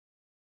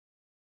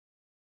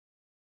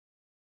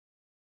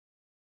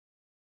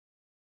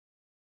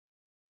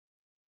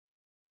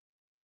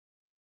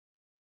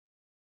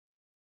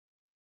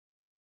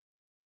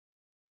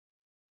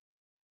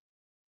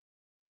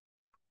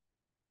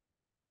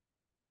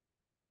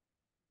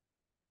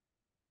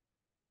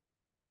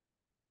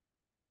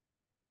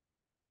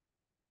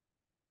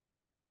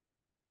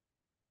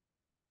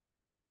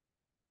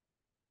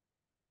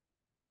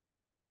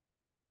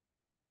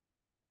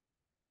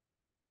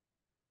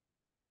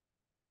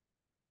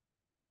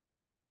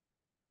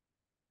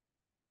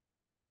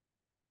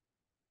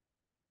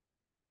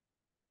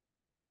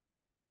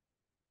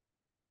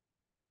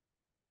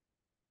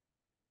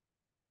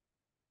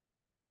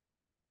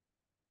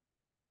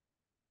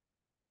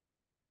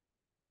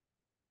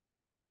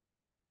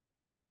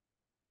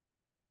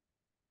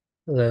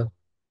Hello.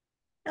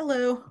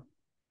 Hello.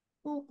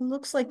 Well,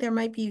 looks like there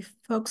might be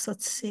folks.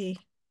 Let's see.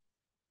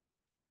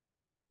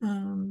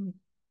 Um,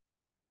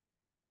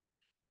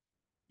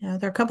 yeah,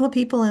 there are a couple of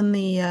people in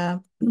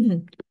the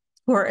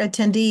who are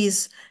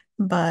attendees,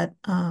 but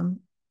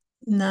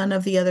none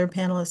of the other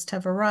panelists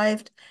have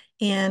arrived.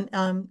 And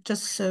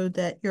just so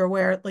that you're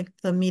aware, like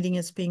the meeting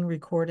is being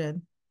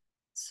recorded,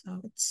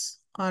 so it's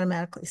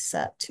automatically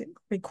set to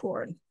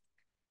record.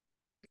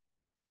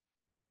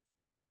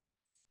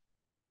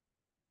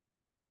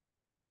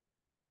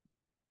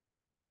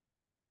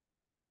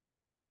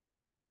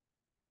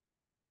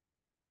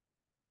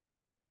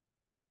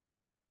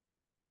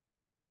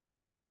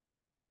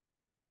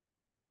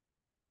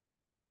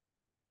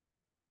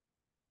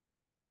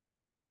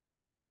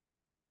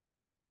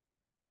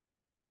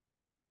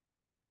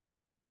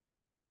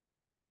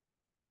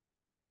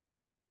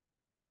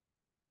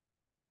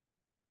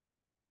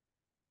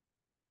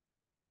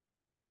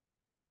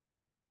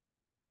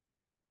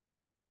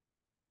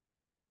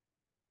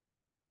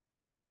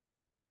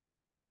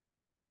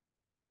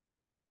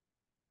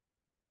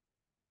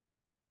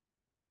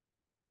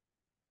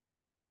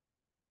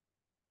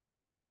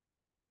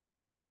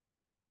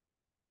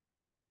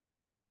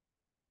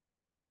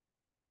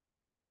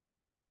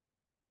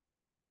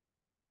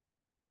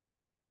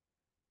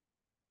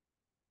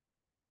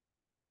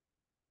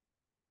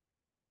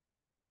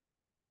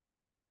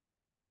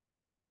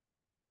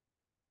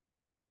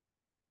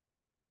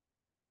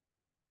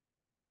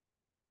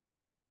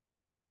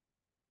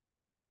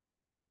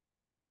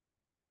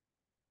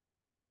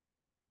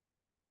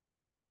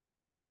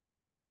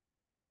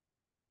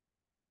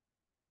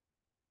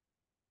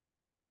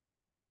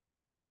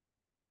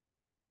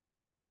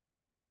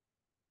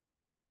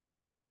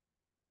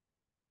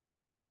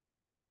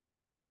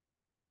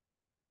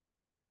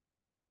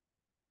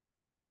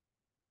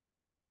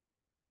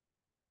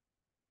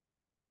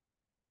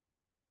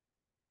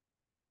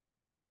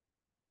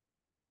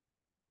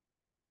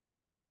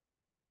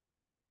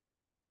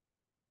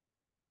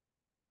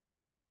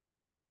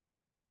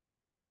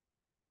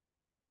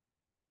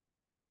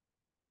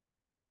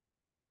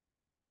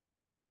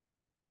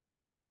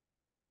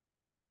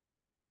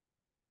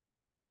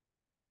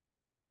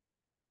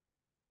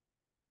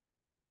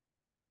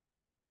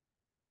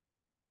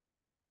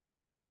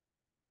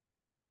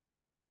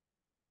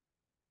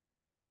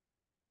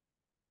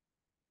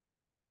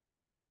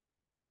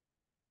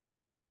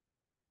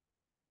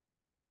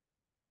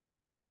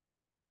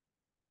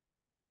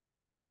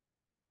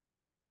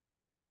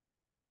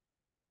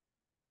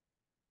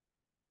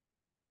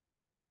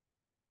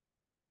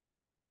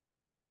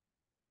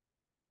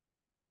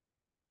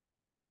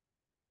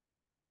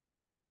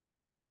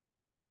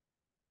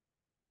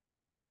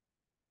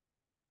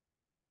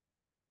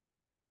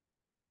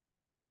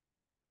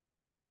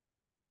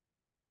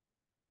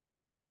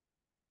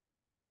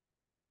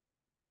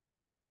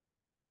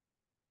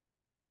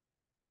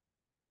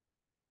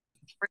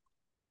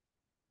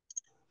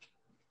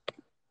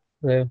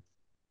 Hello.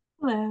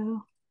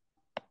 Hello.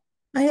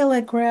 Hi,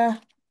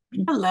 Allegra.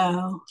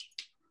 Hello.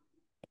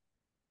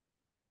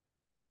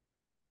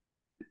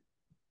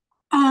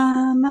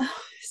 Um,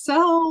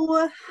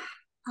 so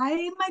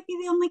I might be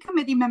the only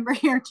committee member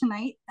here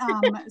tonight.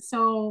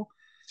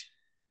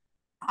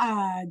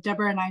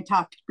 Deborah and I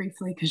talked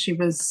briefly because she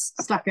was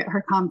stuck at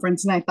her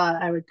conference, and I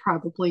thought I would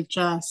probably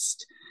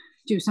just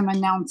do some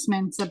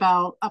announcements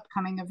about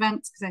upcoming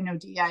events because I know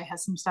DEI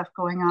has some stuff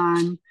going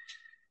on,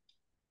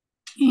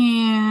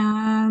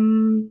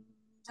 and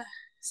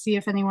see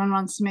if anyone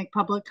wants to make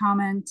public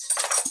comment,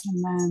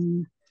 and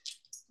then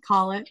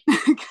call it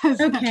because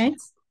Okay.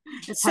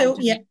 it's hard So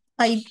to.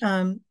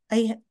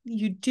 yeah,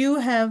 you do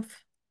have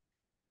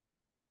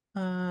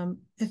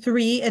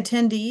three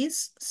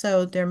attendees,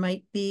 so there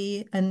might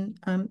be and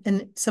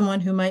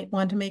someone who might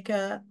want to make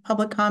a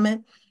public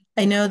comment.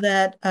 I know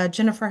that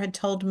Jennifer had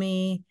told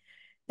me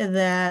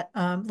that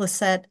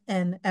Lisette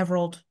and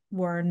Everald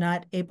were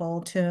not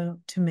able to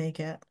make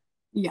it.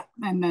 Yeah,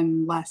 and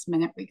then last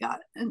minute we got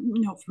a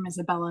note from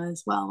Isabella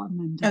as well, and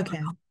then Deborah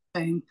Okay.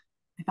 saying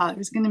I thought I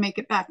was going to make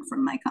it back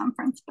from my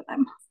conference, but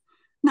I'm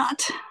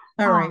not.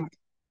 All Um, right.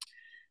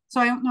 so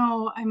I don't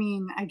know. I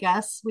mean, I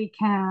guess we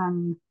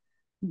can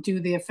do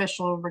the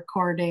official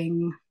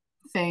recording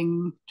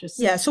thing. Just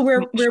Yeah, so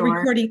make we're sure.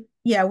 recording.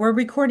 Yeah, we're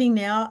recording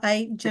now.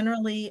 I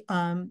generally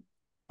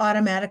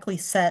automatically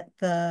set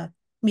the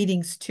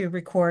meetings to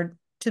record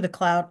to the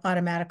cloud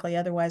automatically.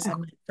 Otherwise, I Oh,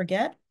 might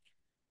forget.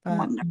 But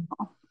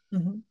wonderful.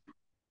 mhm.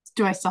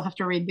 Do I still have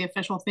to read the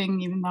official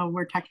thing, even though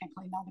we're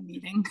technically not a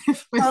meeting?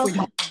 If we Oh,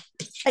 don't.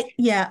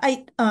 Yeah.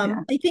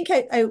 I think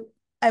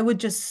I would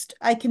just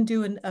I can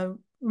do a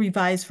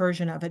revised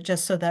version of it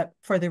just so that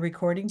for the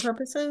recording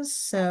purposes.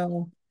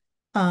 So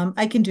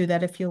I can do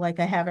that if you like.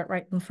 I have it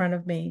right in front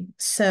of me.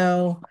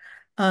 So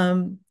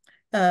um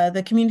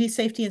the Community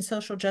Safety and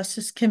Social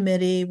Justice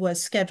Committee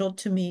was scheduled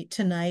to meet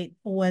tonight,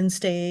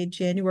 Wednesday,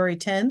 January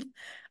 10th,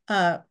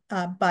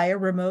 by a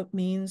remote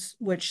means,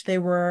 which they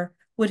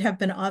would have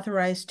been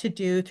authorized to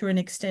do through an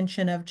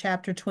extension of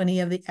Chapter 20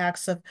 of the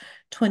Acts of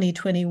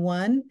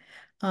 2021.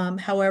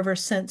 However,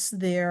 since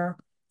there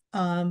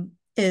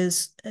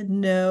is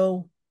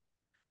no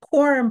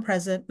quorum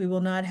present, we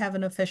will not have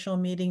an official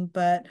meeting,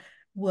 but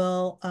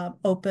we'll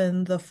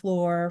open the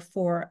floor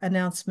for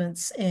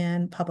announcements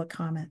and public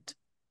comment.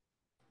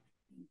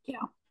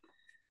 Yeah.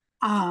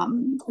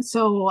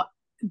 So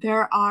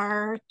there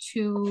are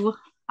 2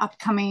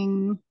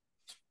 upcoming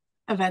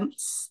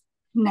events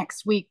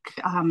next week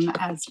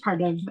as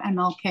part of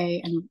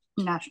MLK and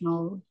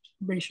National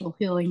Racial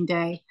Healing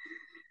Day.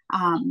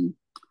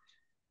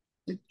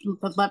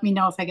 Let me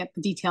know if I get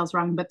the details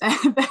wrong, but the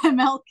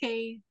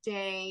MLK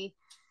Day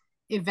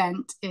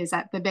event is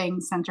at the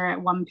Bangs Center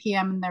at 1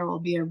 p.m. and there will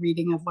be a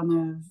reading of one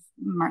of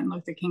Martin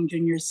Luther King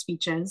Jr.'s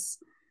speeches.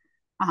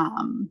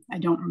 I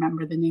don't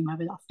remember the name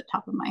of it off the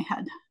top of my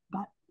head,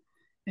 but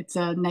it's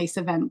a nice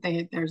event.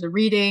 There's a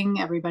reading,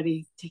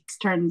 everybody takes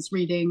turns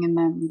reading, and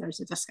then there's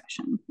a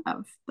discussion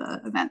of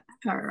the event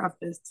or of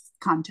the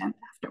content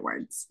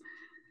afterwards.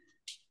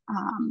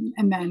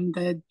 And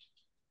then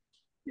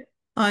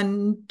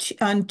on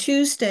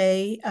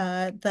Tuesday,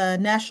 the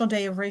National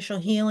Day of Racial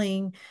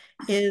Healing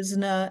is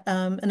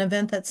an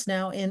event that's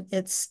now in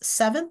its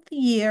 7th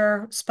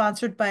year,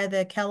 sponsored by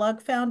the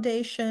Kellogg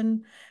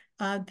Foundation.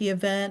 The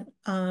event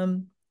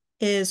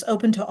is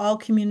open to all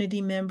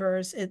community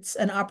members. It's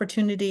an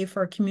opportunity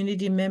for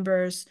community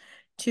members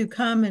to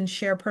come and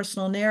share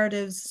personal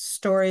narratives,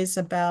 stories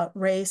about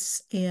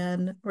race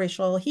and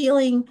racial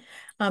healing.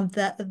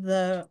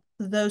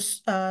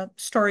 Those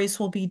stories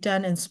will be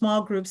done in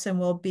small groups and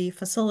will be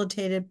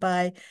facilitated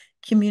by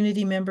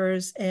community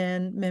members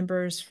and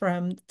members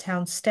from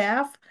town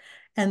staff.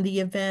 And the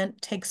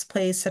event takes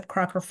place at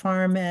Crocker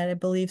Farm at, I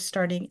believe,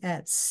 starting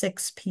at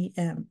 6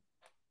 p.m.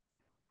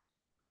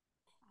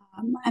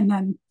 And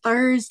then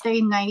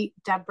Thursday night,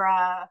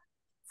 Deborah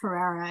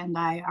Ferreira and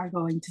I are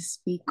going to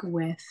speak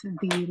with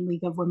the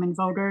League of Women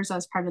Voters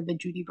as part of the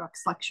Judy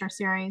Brooks lecture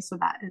series. So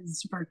that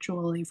is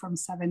virtually from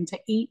 7 to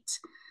 8.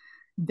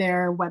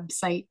 Their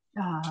website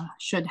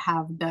should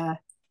have the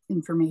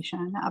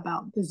information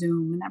about the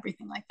Zoom and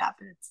everything like that,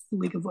 but it's the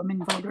League of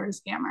Women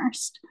Voters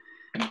Amherst.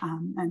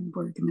 And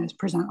we're going to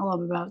present a little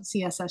bit about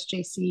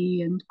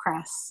CSSJC and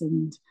CRESS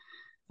and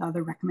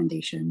the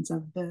recommendations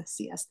of the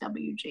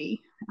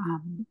CSWG.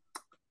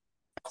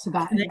 So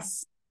that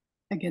is,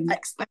 again,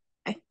 next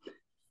Thursday.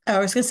 I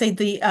was going to say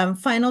the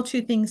final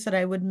 2 things that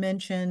I would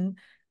mention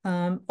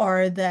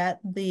are that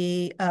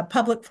the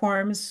public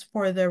forums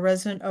for the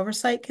Resident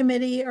Oversight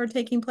Committee are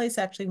taking place.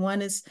 Actually,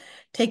 one is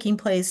taking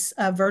place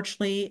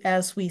virtually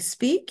as we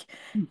speak.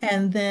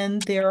 And then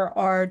there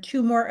are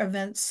 2 more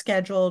events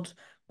scheduled,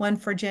 one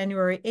for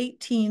January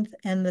 18th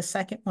and the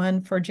second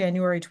one for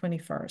January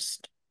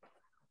 21st.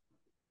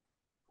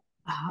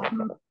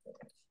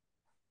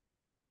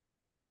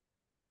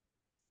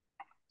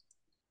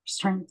 Just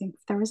trying to think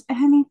if there was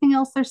anything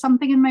else. There's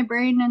something in my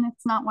brain and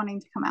it's not wanting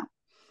to come out.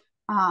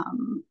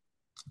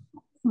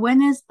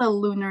 When is the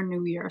Lunar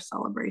New Year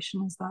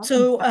celebration? Is that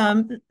so?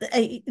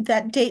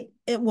 That date,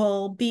 it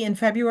will be in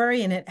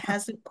February, and it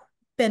hasn't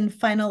been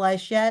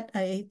finalized yet.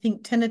 I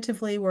think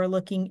tentatively we're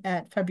looking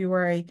at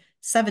February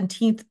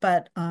 17th,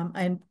 but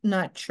I'm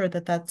not sure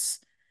that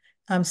that's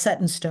set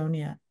in stone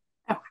yet.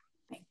 Okay,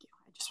 thank you.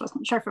 I just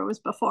wasn't sure if it was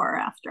before or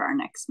after our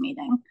next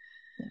meeting.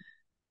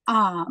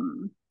 Yeah.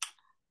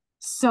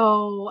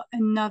 So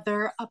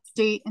another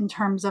update in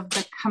terms of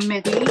the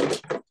committee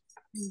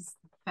is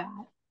that,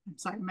 I'm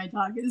sorry, my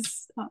dog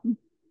is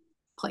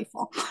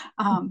playful.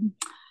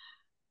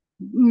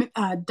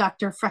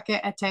 Dr.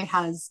 Freke Ete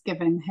has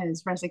given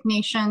his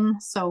resignation.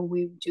 So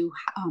we do,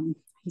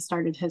 he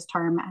started his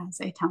term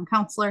as a town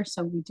councilor.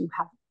 So we do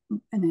have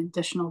an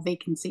additional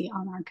vacancy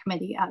on our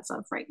committee as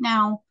of right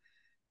now.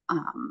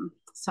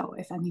 So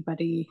if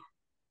anybody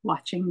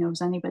watching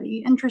knows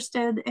anybody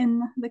interested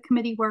in the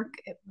committee work,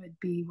 it would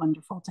be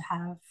wonderful to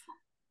have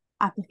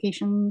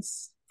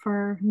applications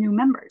for new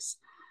members.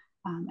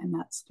 And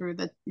that's through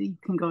you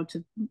can go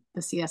to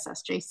the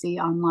CSSJC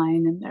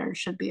online and there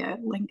should be a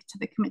link to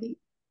the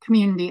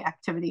community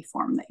activity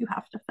form that you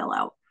have to fill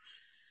out.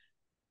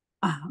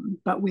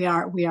 But we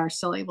are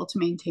still able to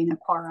maintain a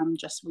quorum,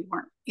 just we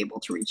weren't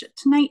able to reach it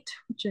tonight,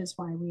 which is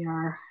why we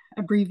are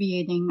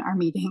abbreviating our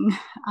meeting.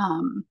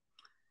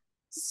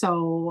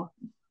 So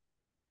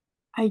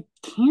I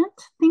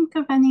can't think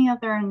of any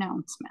other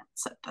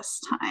announcements at this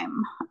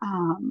time.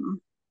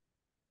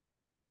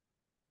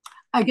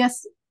 I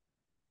guess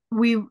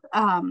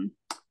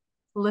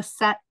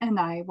Lisette and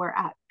I were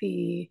at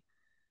the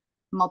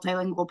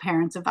Multilingual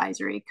Parents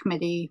Advisory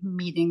Committee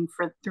meeting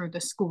through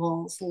the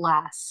schools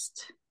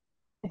last,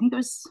 I think it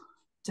was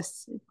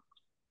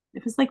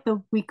like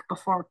the week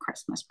before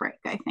Christmas break,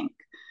 I think.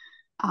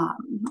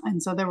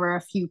 And so there were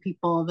a few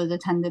people that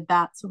attended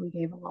that. So we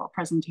gave a little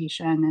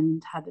presentation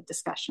and had a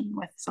discussion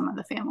with some of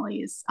the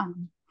families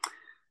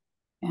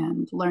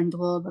and learned a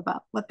little bit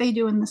about what they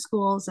do in the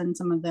schools and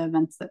some of the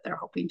events that they're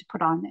hoping to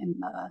put on in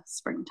the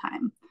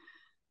springtime.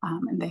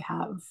 And they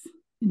have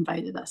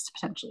invited us to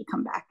potentially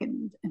come back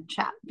and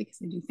chat, because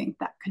I do think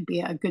that could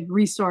be a good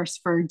resource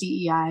for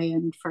DEI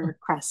and for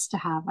CRESS to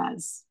have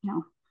as,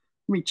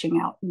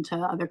 reaching out into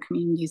other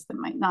communities that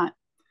might not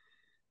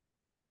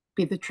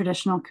be the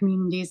traditional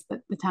communities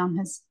that the town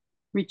has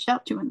reached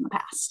out to in the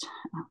past.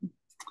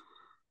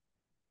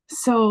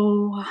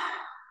 So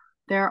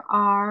there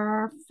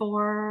are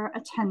 4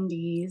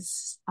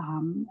 attendees.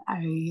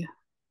 I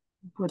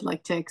would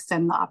like to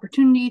extend the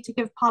opportunity to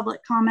give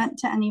public comment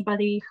to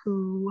anybody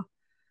who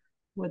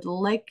would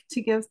like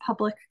to give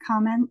public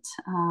comment.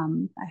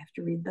 I have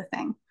to read the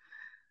thing.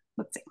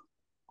 Let's see.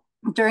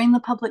 During the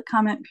public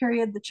comment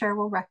period, the chair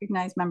will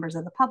recognize members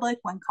of the public.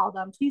 When called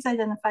on, please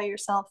identify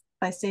yourself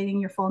by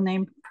stating your full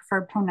name,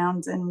 preferred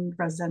pronouns, and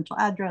residential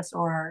address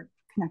or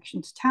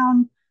connection to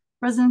town.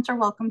 Residents are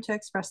welcome to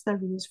express their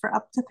views for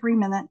up to 3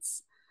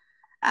 minutes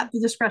at the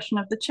discretion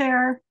of the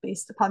chair,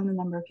 based upon the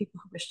number of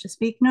people who wish to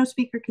speak. No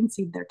speaker can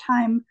cede their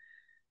time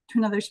to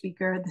another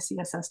speaker. The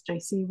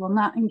CSSJC will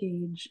not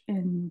engage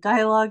in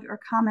dialogue or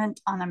comment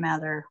on a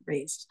matter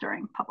raised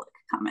during public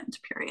comment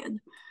period.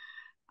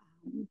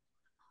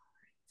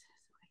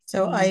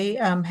 So I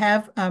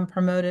have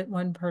promoted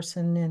one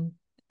person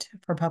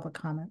for public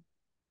comment.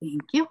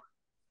 Thank you.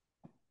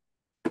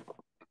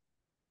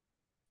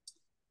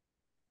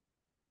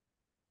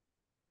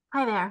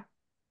 Hi there.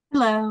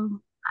 Hello.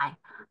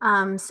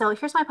 Hi. So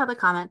here's my public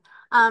comment.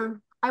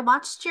 I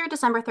watched your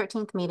December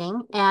 13th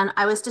meeting, and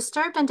I was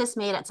disturbed and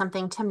dismayed at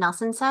something Tim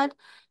Nelson said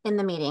in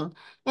the meeting.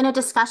 In a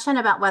discussion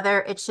about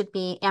whether it should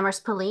be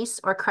Amherst police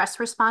or CRESS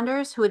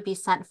responders who would be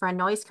sent for a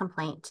noise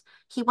complaint,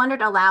 he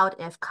wondered aloud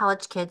if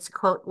college kids,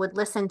 quote, would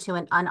listen to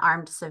an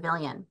unarmed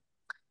civilian.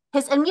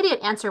 His immediate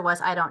answer was,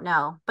 I don't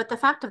know, but the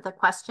fact of the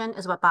question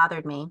is what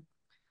bothered me.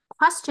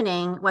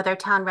 Questioning whether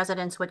town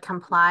residents would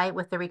comply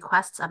with the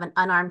requests of an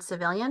unarmed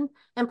civilian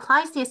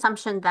implies the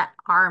assumption that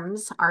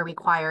arms are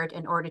required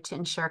in order to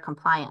ensure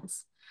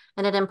compliance.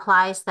 And it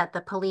implies that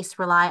the police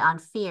rely on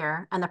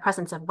fear and the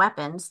presence of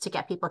weapons to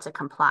get people to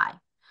comply.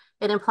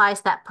 It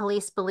implies that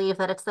police believe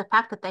that it's the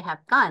fact that they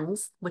have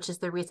guns, which is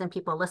the reason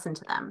people listen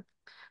to them.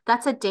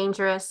 That's a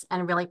dangerous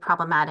and really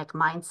problematic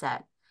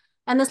mindset.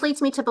 And this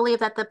leads me to believe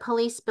that the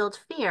police build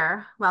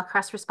fear while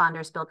CRESS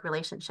responders build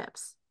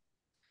relationships.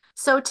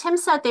 So Tim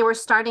said they were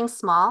starting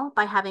small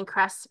by having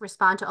CRESS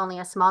respond to only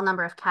a small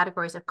number of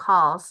categories of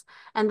calls.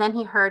 And then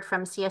he heard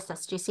from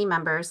CSSJC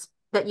members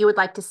that you would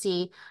like to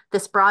see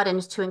this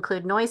broadened to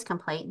include noise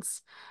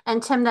complaints.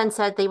 And Tim then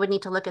said they would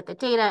need to look at the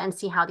data and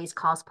see how these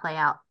calls play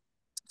out.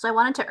 So I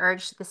wanted to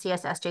urge the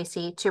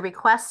CSSJC to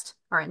request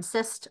or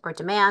insist or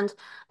demand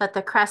that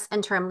the CRESS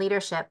interim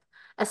leadership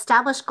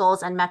establish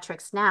goals and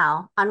metrics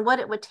now on what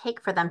it would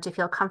take for them to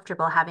feel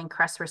comfortable having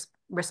CRESS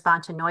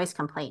respond to noise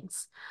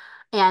complaints.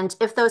 And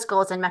if those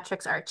goals and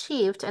metrics are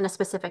achieved in a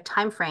specific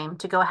time frame,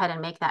 to go ahead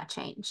and make that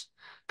change.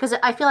 Because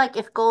I feel like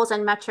if goals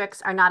and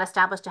metrics are not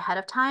established ahead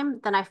of time,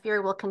 then I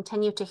fear we'll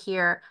continue to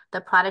hear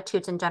the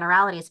platitudes and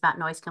generalities about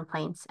noise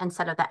complaints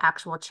instead of the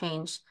actual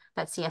change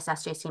that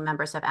CSSJC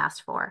members have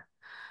asked for.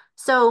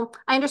 So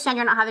I understand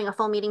you're not having a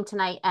full meeting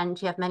tonight and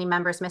you have many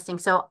members missing.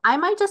 So I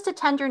might just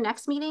attend your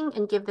next meeting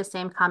and give the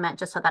same comment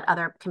just so that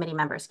other committee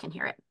members can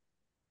hear it.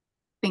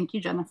 Thank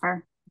you,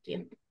 Jennifer. Thank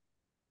you.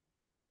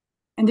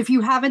 And if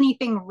you have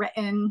anything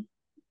written,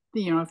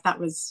 if that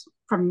was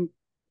from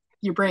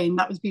your brain,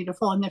 that was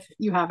beautiful. And if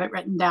you have it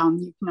written down,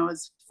 you can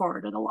always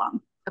forward it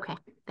along. Okay,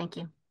 thank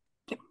you.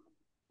 Okay.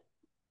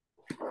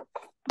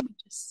 Let me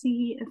just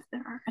see if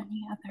there are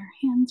any other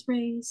hands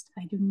raised.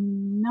 I do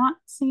not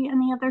see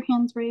any other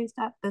hands raised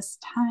at this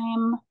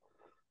time.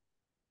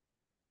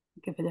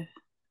 Give it a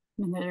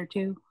minute or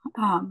two.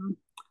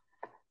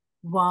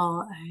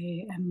 While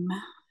I am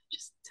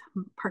just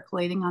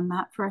percolating on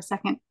that for a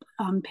second.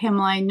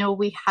 Pamela, I know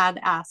we had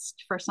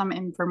asked for some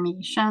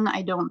information.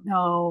 I don't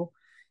know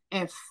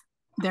if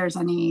there's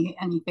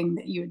anything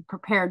that you had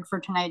prepared for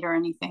tonight or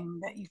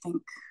anything that you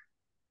think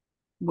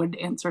would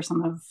answer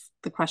some of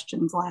the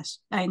questions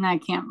and I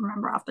can't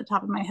remember off the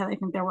top of my head. I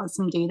think there was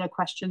some data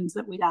questions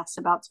that we'd asked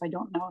about, so I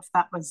don't know if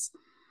that was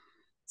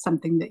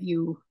something that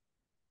you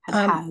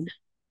had.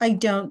 I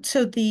don't.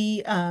 So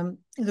the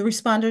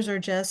responders are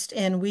just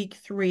in week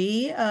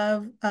 3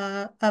 of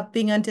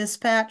being on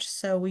dispatch,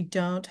 so we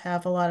don't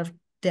have a lot of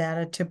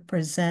data to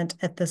present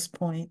at this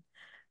point.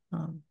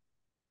 All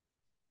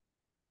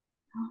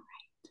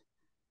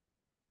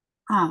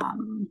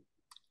right.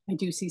 I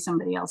do see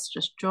somebody else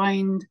just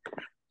joined.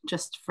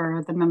 Just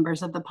for the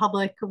members of the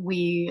public,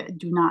 we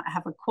do not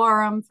have a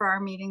quorum for our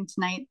meeting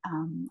tonight. I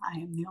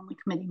am the only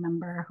committee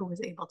member who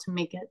was able to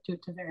make it due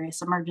to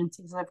various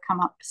emergencies that have come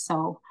up.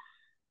 So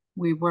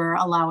we were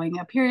allowing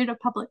a period of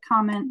public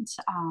comment.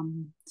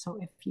 So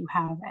if you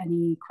have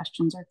any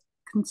questions or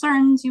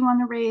concerns you want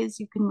to raise,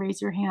 you can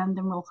raise your hand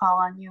and we'll call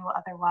on you.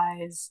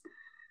 Otherwise,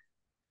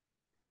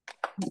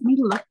 let me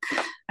look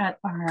at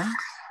our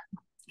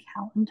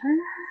calendar.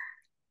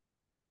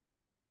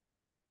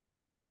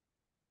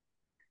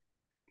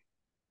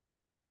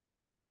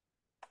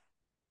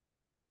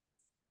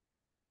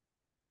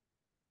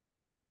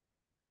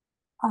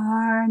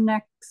 Our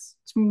next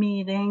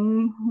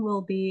meeting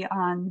will be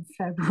on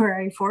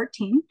February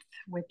 14th,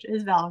 which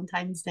is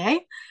Valentine's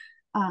Day.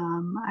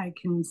 I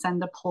can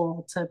send a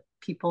poll to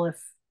people if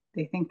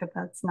they think that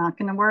that's not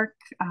going to work.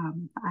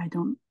 I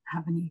don't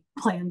have any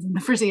plans in the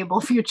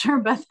foreseeable future,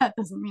 but that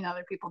doesn't mean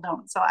other people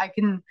don't. So I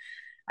can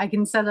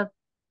set up,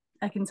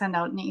 I can send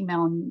out an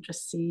email and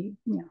just see,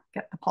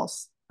 get the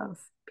pulse of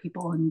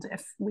people, and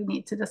if we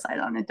need to decide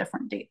on a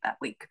different date that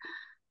week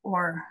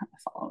or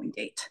a following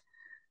date.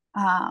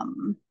 I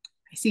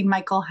see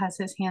Michael has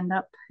his hand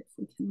up. If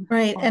we can.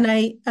 Right, and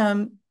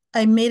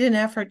I made an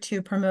effort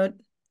to promote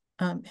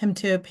him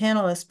to a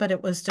panelist, but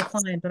it was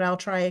declined, but I'll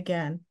try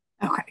again.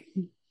 Okay.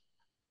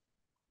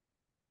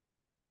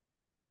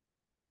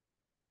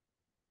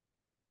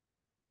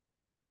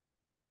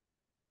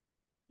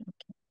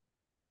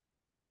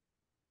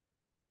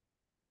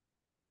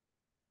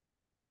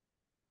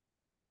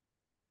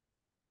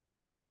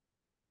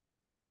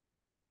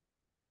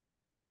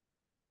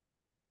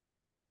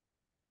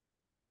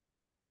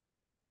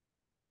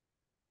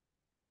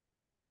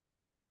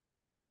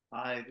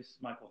 Hi, this is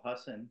Michael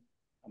Husson.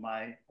 Am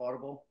I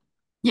audible?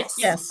 Yes.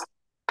 Yes.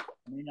 I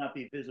may not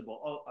be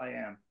visible. Oh, I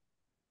am.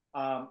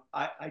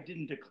 I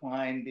didn't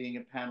decline being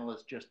a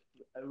panelist, just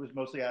it was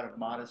mostly out of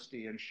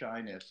modesty and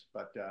shyness,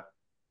 but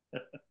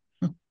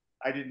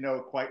I didn't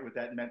know quite what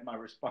that meant my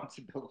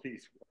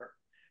responsibilities were.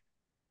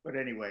 But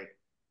anyway,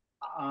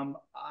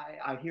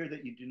 I hear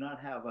that you do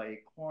not have a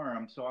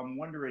quorum, so I'm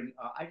wondering,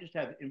 I just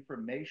have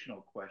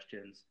informational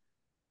questions,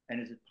 and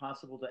is it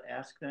possible to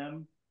ask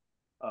them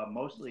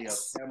mostly of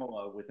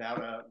Pamela without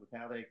a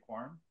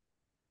quorum?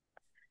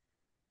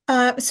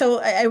 So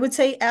I would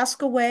say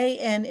ask away,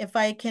 and if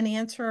I can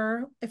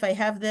answer, if I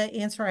have the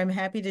answer, I'm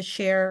happy to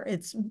share.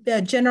 It's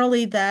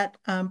generally that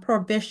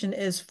prohibition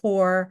is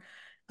for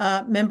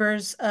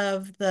members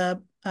of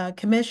the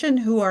commission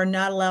who are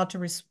not allowed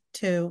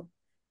to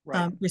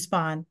Right.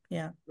 respond.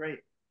 Yeah. Great.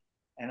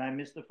 And I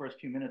missed the first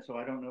few minutes, so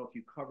I don't know if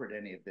you covered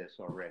any of this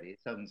already. It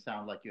doesn't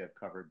sound like you have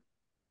covered.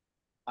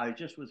 I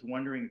just was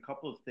wondering a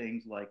couple of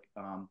things like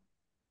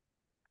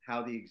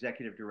how the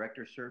executive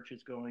director search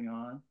is going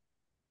on,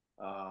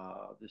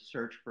 the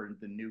search for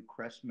the new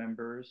CREST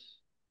members,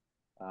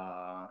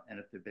 and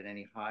if there have been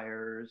any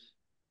hires.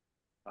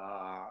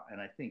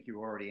 And I think you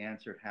already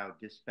answered how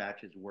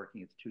dispatch is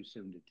working. It's too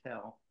soon to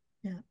tell.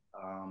 Yeah.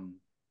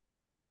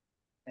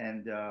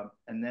 And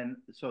then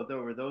so there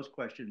were those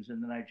questions,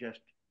 and then I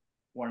just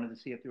wanted to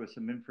see if there was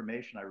some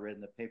information I read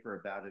in the paper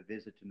about a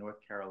visit to North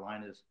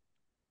Carolina's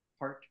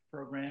HART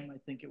program, I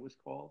think it was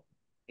called.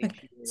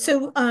 Okay. HEAR.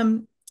 So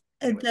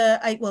Anyway.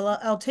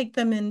 I'll take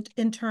them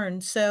in turn.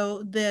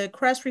 So the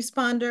CREST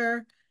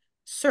responder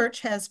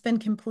search has been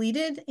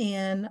completed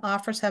and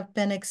offers have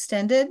been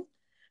extended.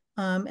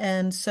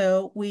 And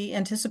so we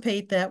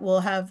anticipate that we'll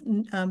have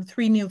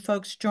 3 new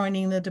folks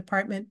joining the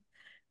department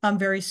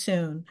very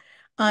soon.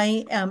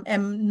 I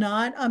am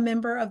not a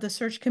member of the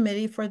search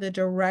committee for the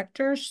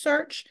director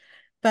search,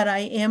 but I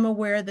am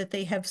aware that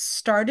they have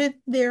started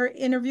their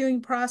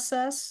interviewing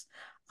process.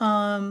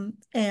 But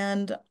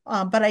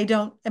I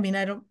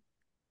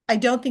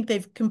don't think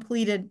they've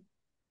completed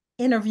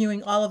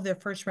interviewing all of their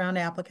first round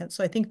applicants.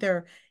 So I think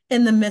they're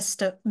in the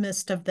midst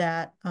of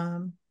that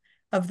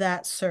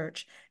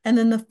search. And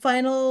then the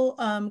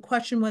final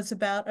question was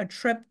about a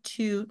trip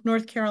to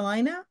North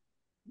Carolina.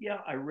 Yeah,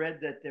 I read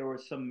that there were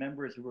some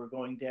members who were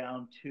going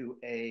down to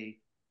a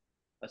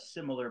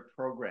similar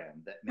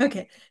program that maybe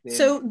Okay, been.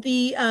 so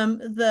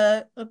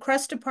the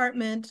CREST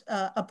department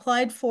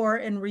applied for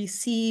and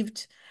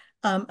received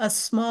a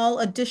small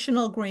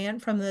additional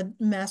grant from the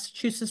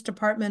Massachusetts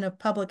Department of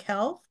Public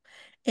Health,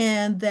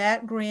 and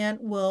that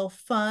grant will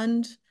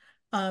fund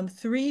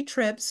 3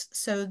 trips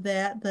so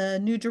that the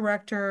new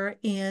director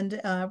and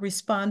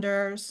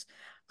responders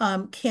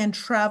can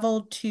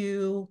travel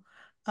to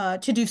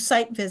do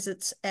site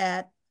visits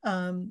at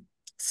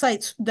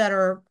sites that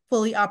are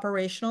fully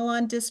operational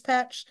on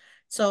dispatch.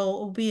 So it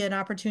will be an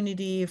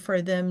opportunity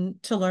for them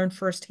to learn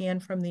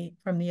firsthand from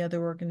the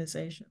other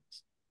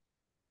organizations.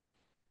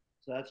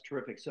 So that's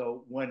terrific.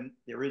 So when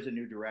there is a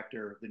new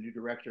director, the new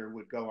director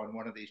would go on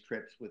one of these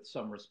trips with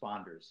some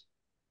responders.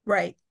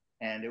 Right.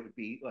 And it would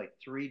be like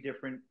 3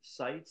 different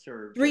sites,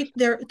 or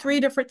There are 3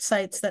 different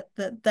sites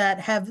that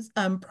have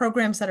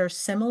programs that are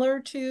similar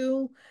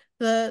to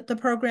the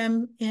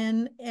program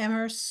in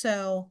Amherst.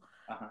 So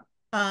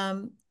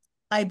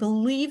I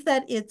believe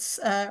that it's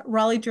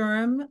Raleigh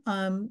Durham.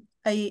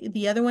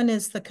 The other one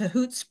is the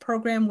Cahoots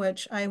program,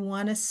 which I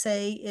want to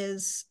say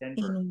is Denver.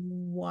 in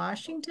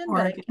Washington,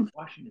 Oregon. but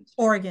Washington State.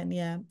 Oregon,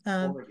 yeah.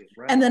 Oregon,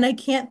 right. And then I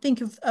can't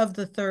think of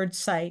the third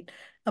site,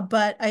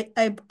 but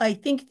I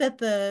think that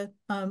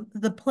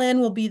the plan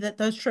will be that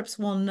those trips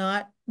will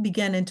not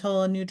begin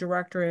until a new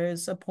director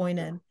is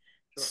appointed.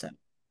 Sure. So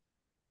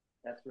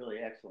That's really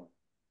excellent.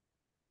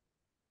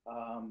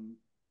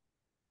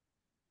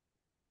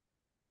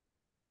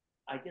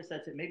 I guess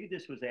that's it. Maybe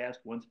this was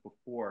asked once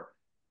before.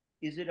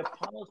 Is it a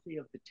policy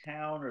of the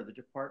town or the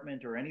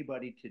department or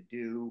anybody to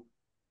do?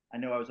 I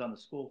know I was on the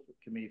school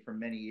committee for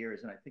many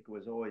years, and I think it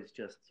was always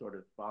just sort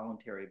of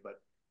voluntary,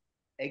 but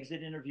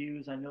exit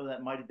interviews, I know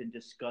that might have been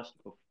discussed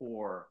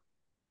before.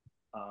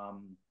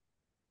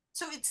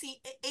 So it's the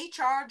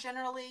HR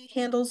generally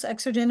handles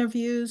exit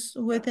interviews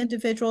with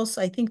individuals.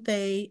 I think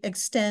they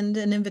extend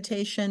an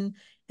invitation.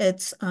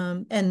 It's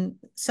and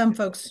some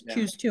folks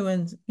choose to,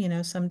 and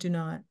some do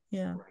not.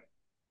 Yeah. Right.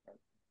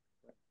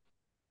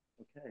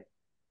 Okay.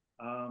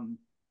 All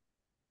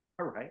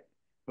right.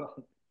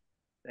 Well,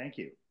 thank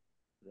you.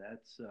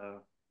 That's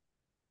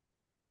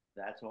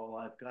all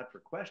I've got for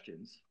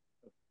questions,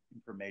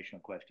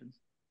 informational questions.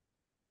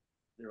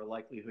 Is there a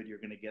likelihood you're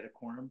going to get a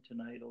quorum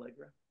tonight,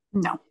 Allegra?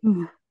 No.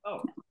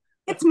 Oh,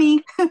 it's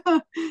me.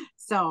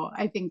 So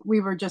I think we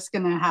were just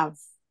going to have,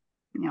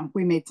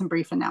 we made some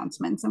brief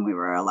announcements and we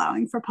were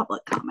allowing for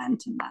public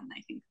comment. And then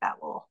I think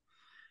that will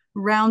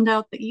round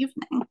out the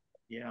evening.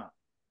 Yeah.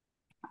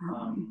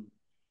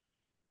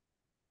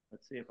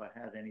 Let's see if I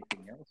had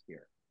anything else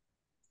here.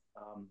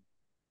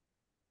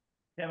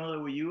 Pamela,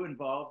 were you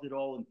involved at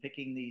all in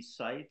picking these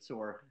sites,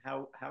 or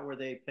how were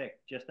they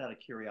picked, just out of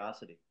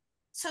curiosity?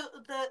 So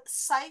the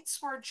sites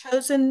were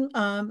chosen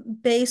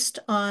based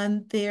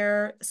on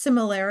their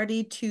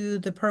similarity to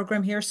the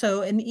program here.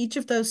 So in each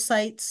of those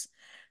sites,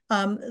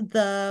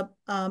 the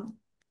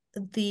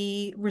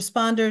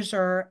responders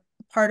are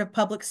part of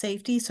public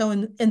safety. So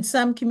in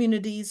some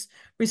communities,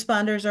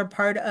 responders are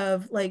part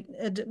of like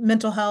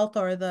mental health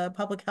or the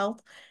public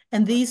health.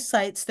 And these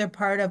sites, they're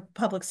part of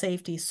public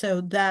safety. So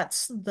that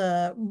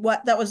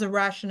was the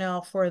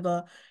rationale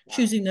for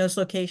choosing those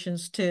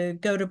locations, to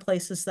go to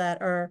places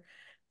that are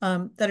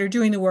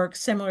doing the work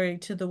similarly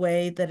to the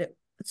way that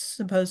it's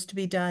supposed to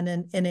be done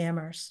in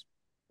Amherst.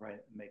 Right,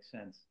 it makes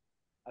sense.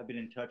 I've been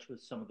in touch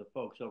with some of the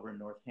folks over in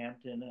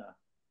Northampton,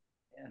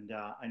 and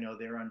I know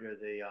they're under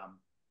the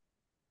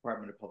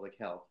Department of Public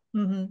Health.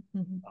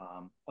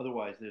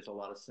 Otherwise, there's a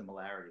lot of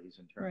similarities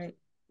in terms of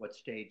what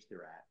stage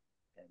they're at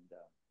and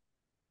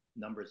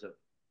numbers of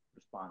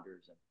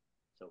responders and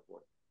so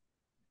forth.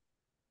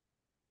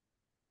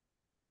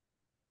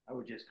 I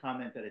would just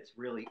comment that it's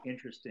really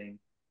interesting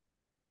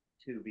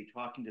to be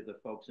talking to the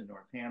folks in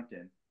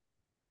Northampton,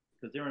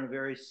 because they're in a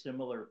very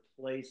similar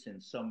place in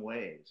some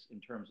ways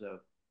in terms of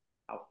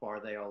how far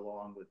they are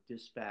along with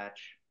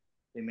dispatch.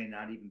 They may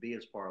not even be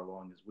as far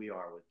along as we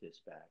are with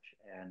dispatch.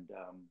 And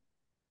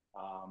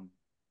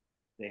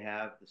they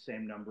have the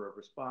same number of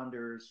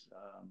responders.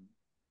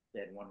 They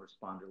had one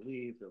responder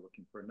leave. They're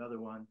looking for another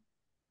one.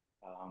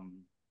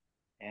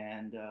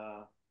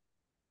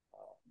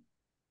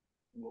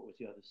 What was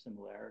the other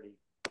similarity?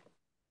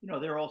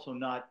 They're also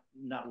not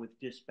with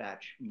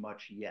dispatch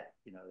much yet.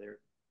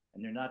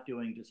 They're not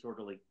doing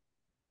disorderly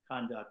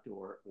conduct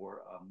or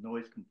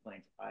noise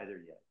complaints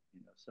either yet.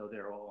 So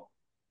they're all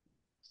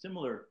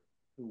similar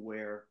to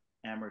where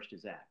Amherst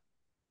is at,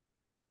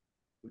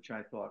 which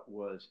I thought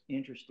was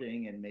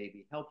interesting and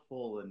maybe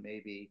helpful, and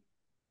maybe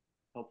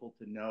helpful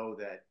to know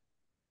that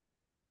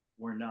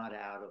we're not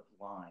out of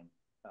line.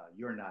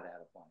 You're not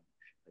out of line.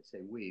 I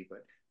say we,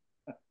 but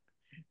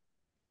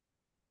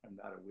I'm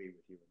not a we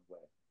with you in a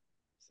way.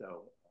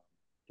 So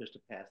just to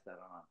pass that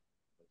on,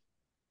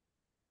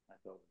 I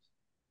thought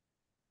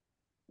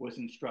was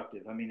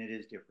instructive. I mean, it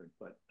is different,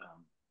 but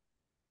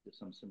there's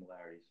some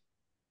similarities.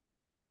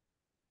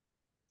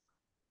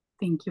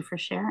 Thank you for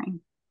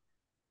sharing.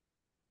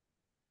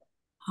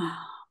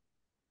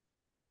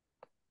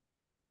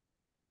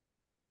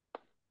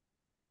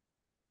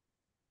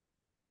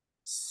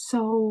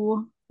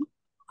 So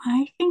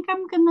I think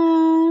I'm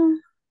gonna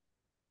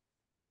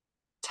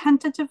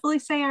tentatively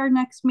say our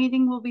next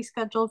meeting will be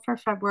scheduled for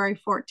February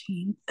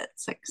 14th at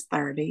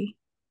 6:30,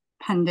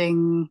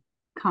 pending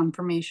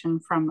confirmation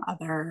from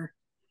other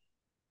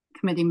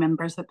committee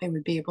members that they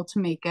would be able to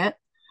make it.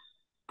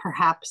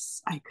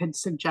 Perhaps I could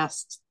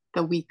suggest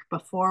the week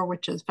before,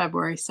 which is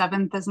February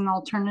 7th, as an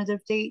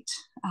alternative date.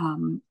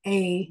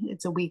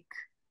 It's a week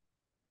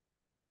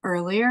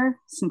earlier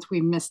since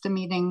we missed a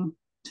meeting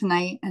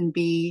tonight, and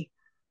B,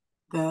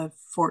 the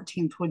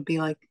 14th would be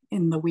like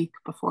in the week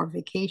before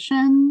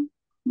vacation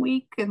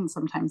week, and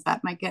sometimes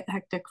that might get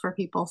hectic for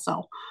people.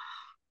 So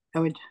I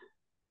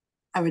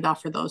would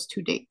offer those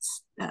two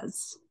dates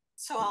as.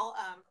 So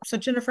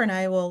Jennifer and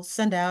I will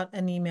send out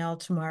an email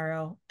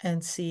tomorrow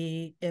and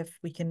see if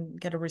we can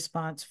get a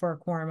response for a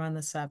quorum on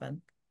the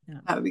 7th. Yeah.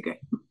 That would be great.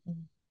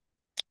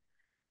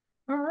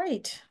 All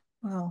right.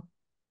 Well,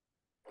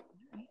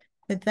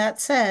 with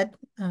that said,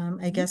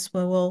 I guess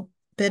we will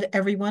bid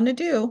everyone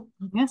adieu.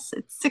 Yes,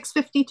 it's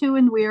 6:52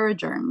 and we are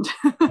adjourned.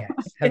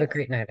 Yes. Have a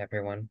great night,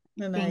 everyone.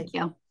 Good night. Thank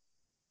you.